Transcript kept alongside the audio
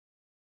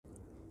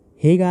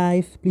Hey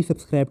guys, please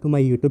subscribe to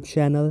my YouTube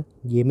channel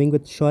Gaming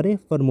with Shaurya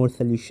for more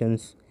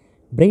solutions.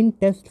 Brain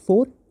test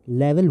 4,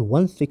 level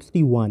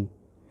 161.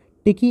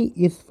 Tiki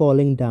is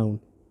falling down.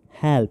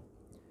 Help.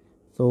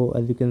 So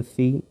as you can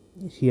see,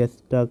 she is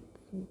stuck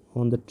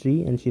on the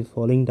tree and she's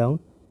falling down,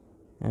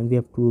 and we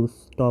have to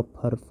stop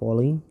her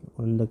falling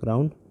on the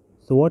ground.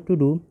 So what to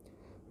do?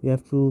 You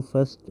have to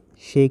first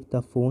shake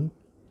the phone.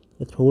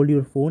 Just hold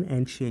your phone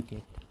and shake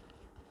it.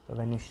 So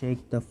when you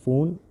shake the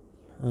phone,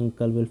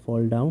 uncle will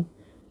fall down.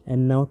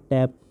 And now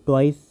tap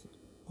twice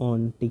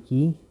on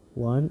Tiki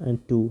 1 and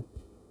 2,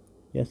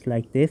 just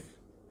like this,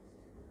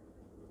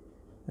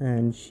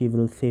 and she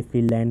will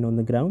safely land on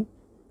the ground,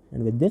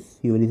 and with this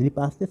you will easily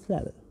pass this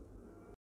level.